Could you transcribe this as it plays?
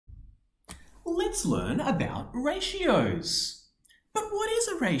Let's learn about ratios. But what is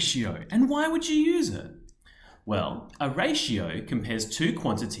a ratio and why would you use it? Well, a ratio compares two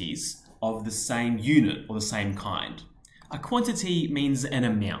quantities of the same unit or the same kind. A quantity means an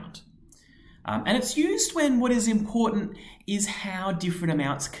amount. And it's used when what is important is how different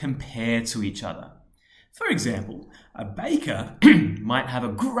amounts compare to each other. For example, a baker might have a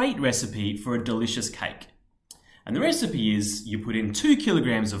great recipe for a delicious cake. And the recipe is you put in 2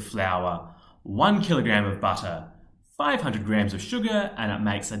 kilograms of flour, 1 kilogram of butter, 500 grams of sugar, and it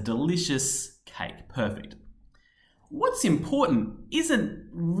makes a delicious cake. Perfect. What's important isn't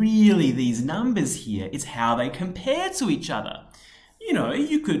really these numbers here, it's how they compare to each other. You know,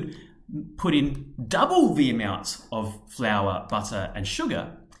 you could put in double the amount of flour, butter, and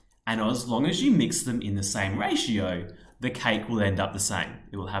sugar, and as long as you mix them in the same ratio, the cake will end up the same.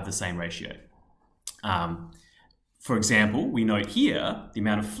 It will have the same ratio. For example, we note here the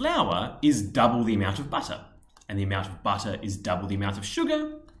amount of flour is double the amount of butter, and the amount of butter is double the amount of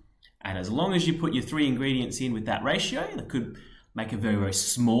sugar. And as long as you put your 3 ingredients in with that ratio, that could make a very, very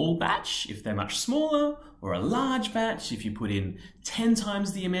small batch if they're much smaller, or a large batch if you put in 10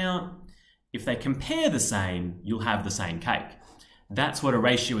 times the amount. If they compare the same, you'll have the same cake. That's what a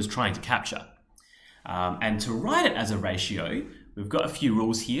ratio is trying to capture. And to write it as a ratio, we've got a few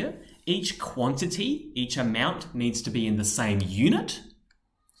rules here. Each quantity, each amount needs to be in the same unit.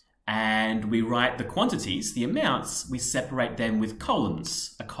 And we write the quantities, the amounts, we separate them with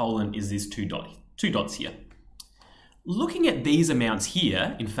colons. A colon is this two dots here. Looking at these amounts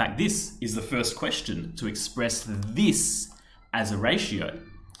here, in fact, this is the first question to express this as a ratio.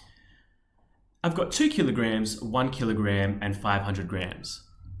 I've got 2 kilograms, 1 kilogram, and 500 grams.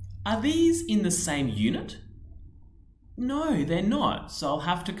 Are these in the same unit? No, they're not, so I'll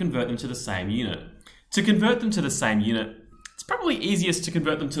have to convert them to the same unit. To convert them to the same unit, it's probably easiest to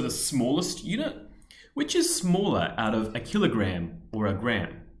convert them to the smallest unit, which is smaller out of a kilogram or a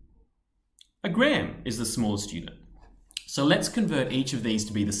gram. A gram is the smallest unit. So let's convert each of these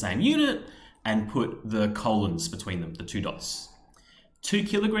to be the same unit and put the colons between them, the 2 dots. 2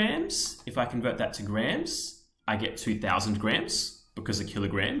 kilograms, if I convert that to grams, I get 2,000 grams because a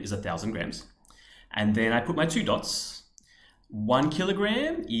kilogram is 1,000 grams. And then I put my 2 dots. 1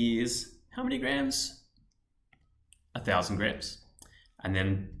 kilogram is how many grams? 1,000 grams. And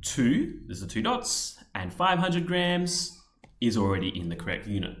then 2, there's the 2 dots, and 500 grams is already in the correct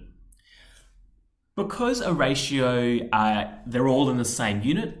unit. Because a ratio, they're all in the same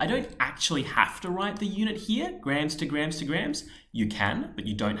unit, I don't actually have to write the unit here, grams to grams to grams. You can, but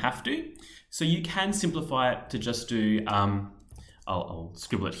you don't have to. So you can simplify it to just do, I'll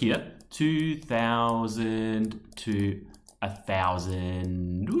scribble it here, 2,000 to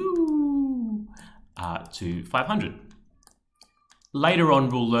 1,000 to 500. Later on,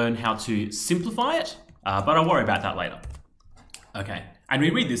 we'll learn how to simplify it, but I'll worry about that later. Okay, and we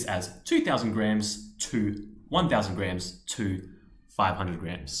read this as 2,000 grams to 1,000 grams to 500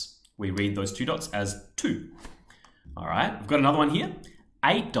 grams. We read those 2 dots as 2. All right, we've got another one here,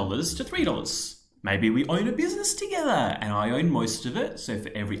 $8 to $3. Maybe we own a business together and I own most of it. So for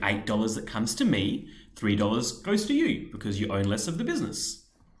every $8 that comes to me, $3 goes to you because you own less of the business.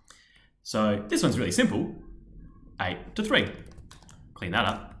 So this one's really simple, 8 to 3. Clean that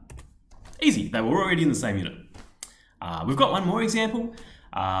up. Easy, they were already in the same unit. We've got one more example.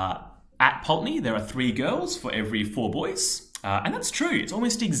 At Pulteney, there are 3 girls for every 4 boys. And that's true, it's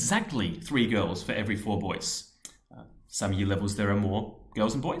almost exactly 3 girls for every 4 boys. Some year levels there are more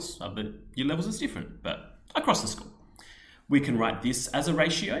girls and boys, other year levels it's different, but across the school. We can write this as a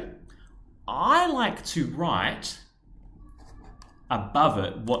ratio. I like to write above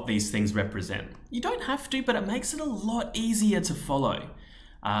it what these things represent. You don't have to, but it makes it a lot easier to follow.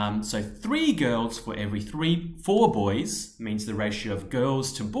 So 3 girls for every 4 boys means the ratio of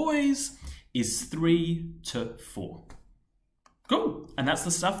girls to boys is 3 to 4. Cool, and that's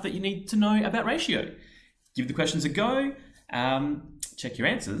the stuff that you need to know about ratio. Give the questions a go, check your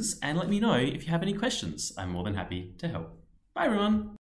answers, and let me know if you have any questions. I'm more than happy to help. Bye everyone.